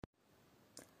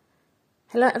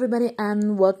Hello, everybody,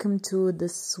 and welcome to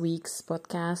this week's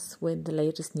podcast with the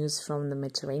latest news from the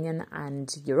Mediterranean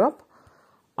and Europe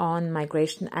on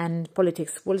migration and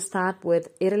politics. We'll start with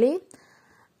Italy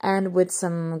and with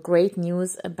some great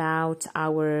news about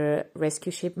our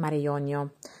rescue ship Mare Jonio.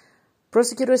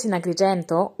 Prosecutors in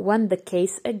Agrigento won the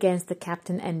case against the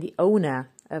captain and the owner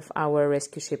of our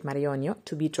rescue ship Mare Jonio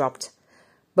to be dropped.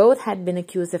 Both had been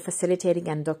accused of facilitating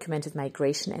undocumented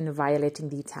migration and violating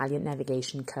the Italian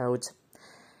navigation code.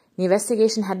 The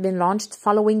investigation had been launched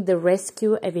following the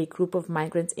rescue of a group of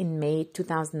migrants in May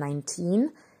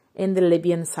 2019 in the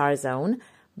Libyan SAR zone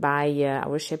by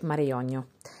our ship Mare Jonio.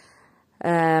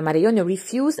 Mare Jonio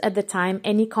refused at the time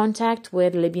any contact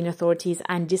with Libyan authorities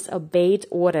and disobeyed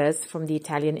orders from the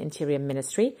Italian Interior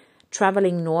Ministry,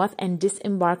 traveling north and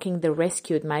disembarking the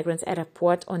rescued migrants at a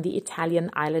port on the Italian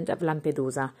island of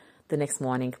Lampedusa the next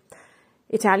morning.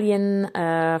 Italian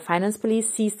finance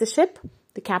police seized the ship.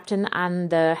 The captain and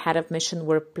the head of mission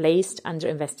were placed under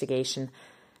investigation.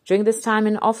 During this time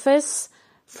in office,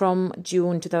 from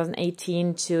June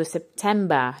 2018 to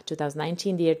September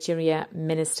 2019, the Interior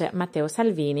Minister Matteo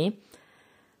Salvini,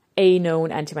 a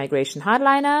known anti-migration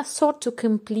hardliner, sought to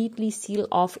completely seal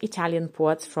off Italian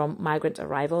ports from migrant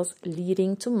arrivals,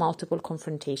 leading to multiple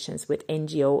confrontations with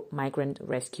NGO migrant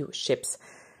rescue ships.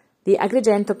 The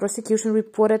Agrigento prosecution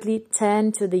reportedly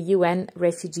turned to the UN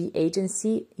Refugee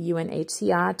Agency,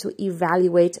 UNHCR, to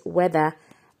evaluate whether,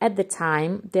 at the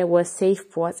time, there were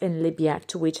safe ports in Libya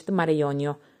to which the Mare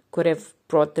Jonio could have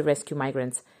brought the rescue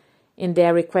migrants. In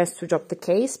their request to drop the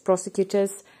case,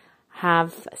 prosecutors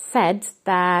have said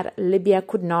that Libya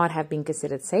could not have been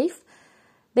considered safe.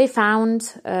 They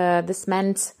found this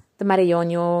meant the Mare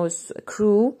Jonio's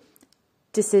crew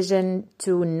decision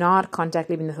to not contact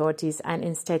Libyan authorities and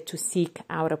instead to seek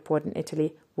out a port in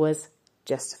Italy was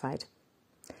justified.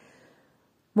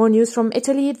 More news from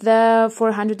Italy. The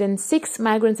 406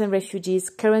 migrants and refugees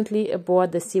currently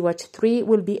aboard the Sea-Watch 3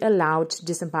 will be allowed to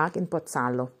disembark in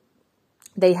Pozzallo.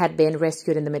 They had been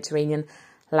rescued in the Mediterranean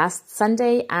last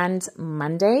Sunday and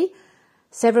Monday.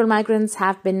 Several migrants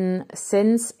have been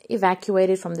since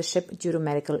evacuated from the ship due to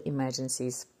medical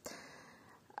emergencies.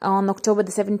 On October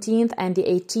the 17th and the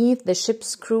 18th, the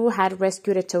ship's crew had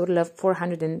rescued a total of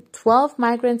 412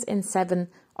 migrants in 7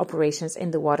 operations in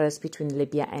the waters between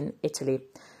Libya and Italy.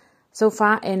 So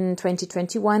far in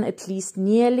 2021, at least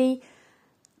nearly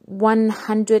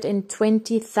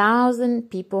 120,000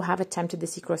 people have attempted the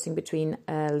sea crossing between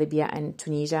Libya and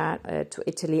Tunisia to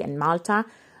Italy and Malta,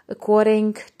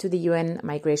 according to the UN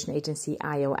Migration Agency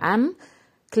IOM.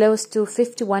 Close to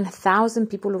 51,000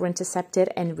 people were intercepted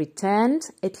and returned.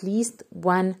 At least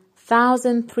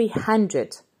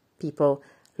 1,300 people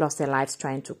lost their lives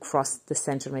trying to cross the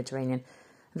central Mediterranean,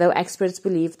 though experts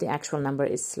believe the actual number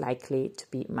is likely to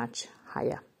be much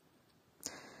higher.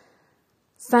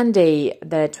 Sunday,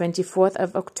 the 24th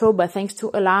of October, thanks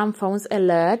to Alarm Phone's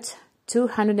alert,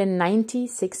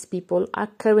 296 people are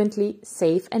currently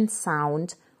safe and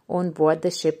sound on board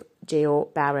the ship Geo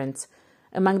Barents.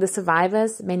 Among the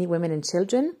survivors, many women and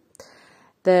children.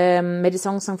 The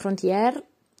Médecins Sans Frontières,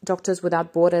 Doctors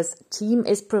Without Borders team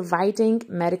is providing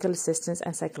medical assistance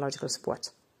and psychological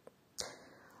support.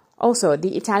 Also,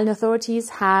 the Italian authorities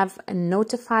have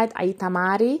notified Aita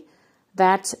Mari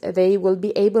that they will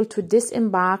be able to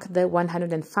disembark the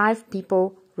 105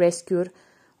 people rescued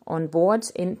on board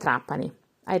in Trapani,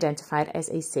 identified as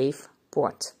a safe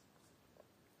port.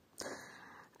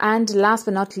 And last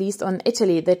but not least, on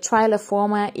Italy, the trial of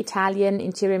former Italian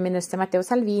Interior Minister Matteo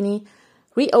Salvini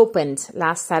reopened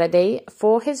last Saturday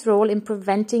for his role in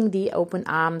preventing the Open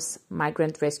Arms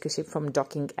migrant rescue ship from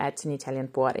docking at an Italian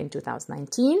port in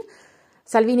 2019.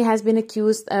 Salvini has been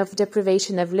accused of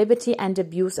deprivation of liberty and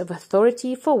abuse of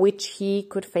authority, for which he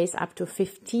could face up to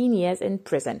 15 years in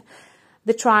prison.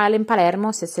 The trial in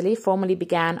Palermo, Sicily, formally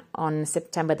began on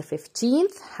September the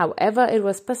 15th. However, it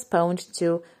was postponed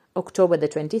to October the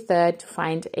 23rd to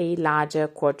find a larger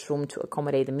courtroom to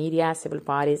accommodate the media, civil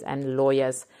parties and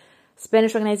lawyers.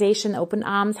 Spanish organization Open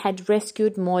Arms had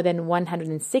rescued more than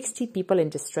 160 people in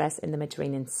distress in the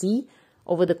Mediterranean Sea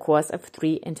over the course of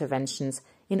 3 interventions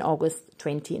in August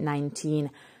 2019.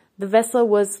 The vessel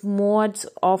was moored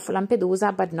off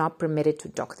Lampedusa but not permitted to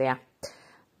dock there.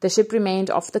 The ship remained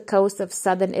off the coast of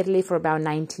southern Italy for about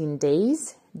 19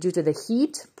 days. Due to the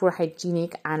heat, poor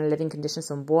hygienic and living conditions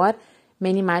on board,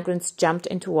 many migrants jumped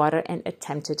into water and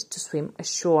attempted to swim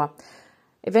ashore.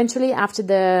 Eventually, after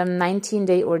the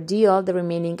 19-day ordeal, the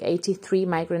remaining 83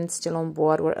 migrants still on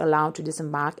board were allowed to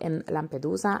disembark in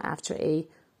Lampedusa after a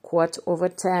court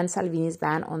overturned Salvini's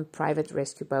ban on private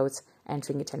rescue boats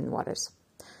entering Italian waters.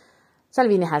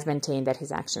 Salvini has maintained that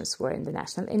his actions were in the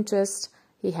national interest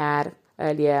He had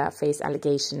earlier faced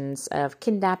allegations of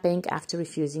kidnapping after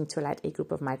refusing to let a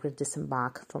group of migrants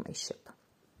disembark from a ship.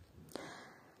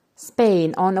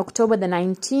 Spain. On October the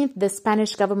 19th, the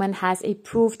Spanish government has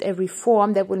approved a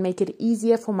reform that will make it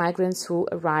easier for migrants who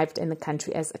arrived in the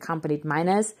country as accompanied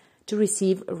minors to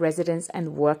receive residence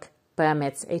and work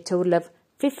permits. A total of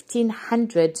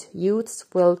 1,500 youths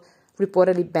will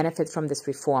reportedly benefit from this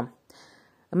reform.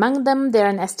 Among them, there are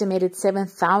an estimated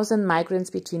 7,000 migrants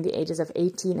between the ages of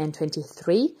 18 and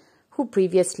 23 who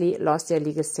previously lost their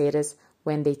legal status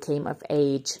when they came of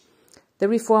age. The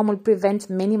reform will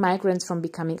prevent many migrants from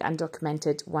becoming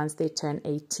undocumented once they turn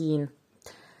 18.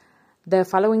 The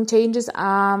following changes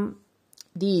are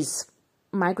these.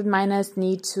 Migrant minors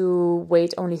need to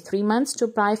wait only 3 months to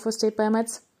apply for stay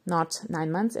permits, not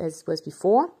 9 months as was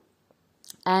before.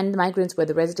 And migrants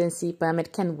with a residency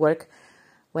permit can work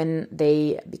when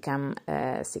they become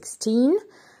 16.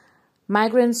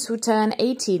 Migrants who turn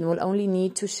 18 will only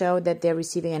need to show that they're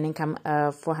receiving an income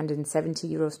of 470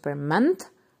 euros per month,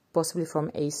 possibly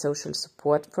from a social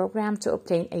support program, to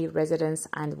obtain a residence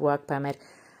and work permit.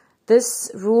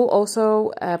 This rule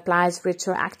also applies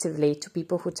retroactively to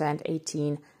people who turned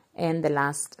 18 in the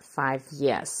last 5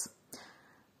 years.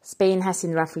 Spain has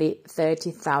seen roughly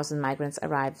 30,000 migrants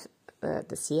arrive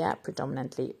this year,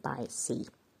 predominantly by sea.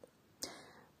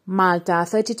 Malta.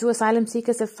 32 asylum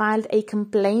seekers have filed a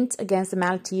complaint against the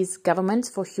Maltese government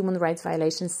for human rights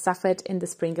violations suffered in the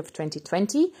spring of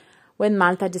 2020, when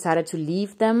Malta decided to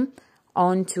leave them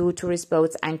onto tourist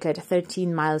boats anchored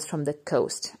 13 miles from the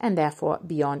coast and therefore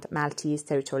beyond Maltese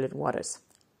territorial waters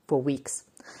for weeks.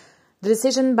 The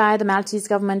decision by the Maltese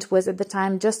government was at the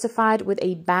time justified with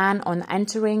a ban on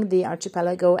entering the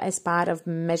archipelago as part of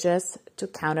measures to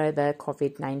counter the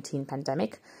COVID-19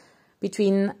 pandemic.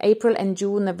 Between April and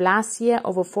June of last year,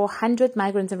 over 400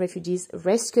 migrants and refugees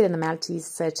rescued in the Maltese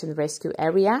search and rescue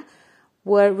area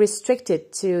were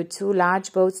restricted to 2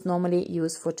 large boats normally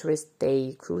used for tourist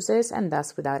day cruises and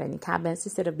thus without any cabins,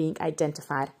 instead of being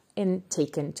identified and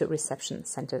taken to reception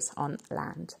centers on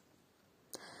land.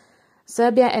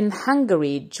 Serbia and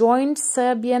Hungary. Joint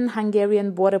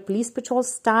Serbian-Hungarian border police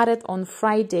patrols started on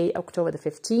Friday, October the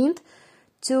 15th,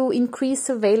 to increase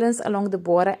surveillance along the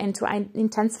border and to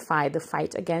intensify the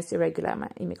fight against irregular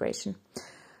immigration.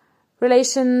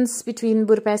 Relations between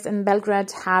Budapest and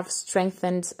Belgrade have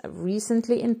strengthened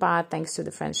recently, in part thanks to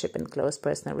the friendship and close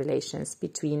personal relations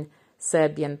between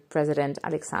Serbian President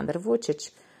Aleksandar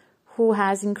Vučić, who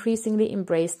has increasingly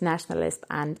embraced nationalist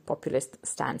and populist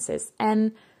stances,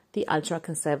 and the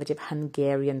ultra-conservative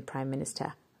Hungarian Prime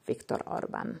Minister Viktor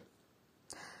Orban.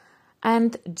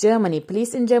 And Germany.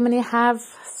 Police in Germany have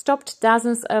stopped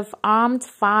dozens of armed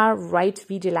far-right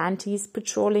vigilantes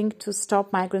patrolling to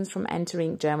stop migrants from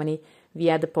entering Germany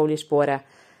via the Polish border.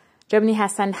 Germany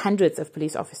has sent hundreds of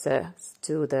police officers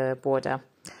to the border.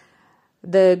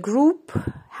 The group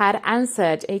had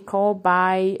answered a call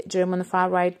by German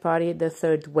far-right party The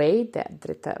Third Way, the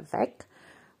Dritte Weg,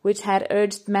 which had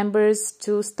urged members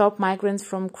to stop migrants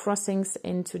from crossings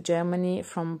into Germany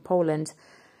from Poland.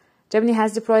 Germany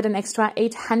has deployed an extra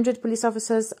 800 police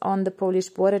officers on the Polish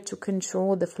border to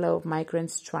control the flow of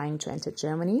migrants trying to enter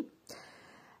Germany.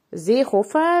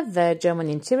 Seehofer, the German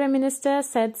Interior Minister,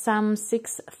 said some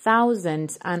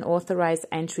 6,000 unauthorized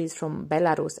entries from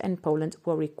Belarus and Poland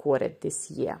were recorded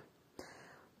this year.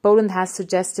 Poland has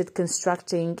suggested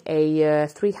constructing a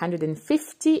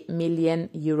 350 million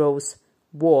euros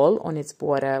wall on its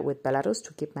border with Belarus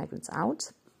to keep migrants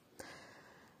out.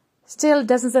 Still,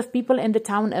 dozens of people in the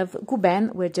town of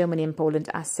Guben, where Germany and Poland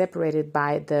are separated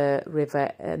by the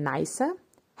river Neisse,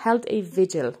 held a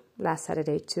vigil last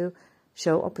Saturday to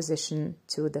show opposition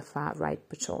to the far-right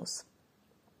patrols.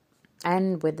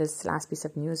 And with this last piece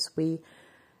of news, we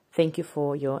thank you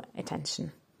for your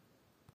attention.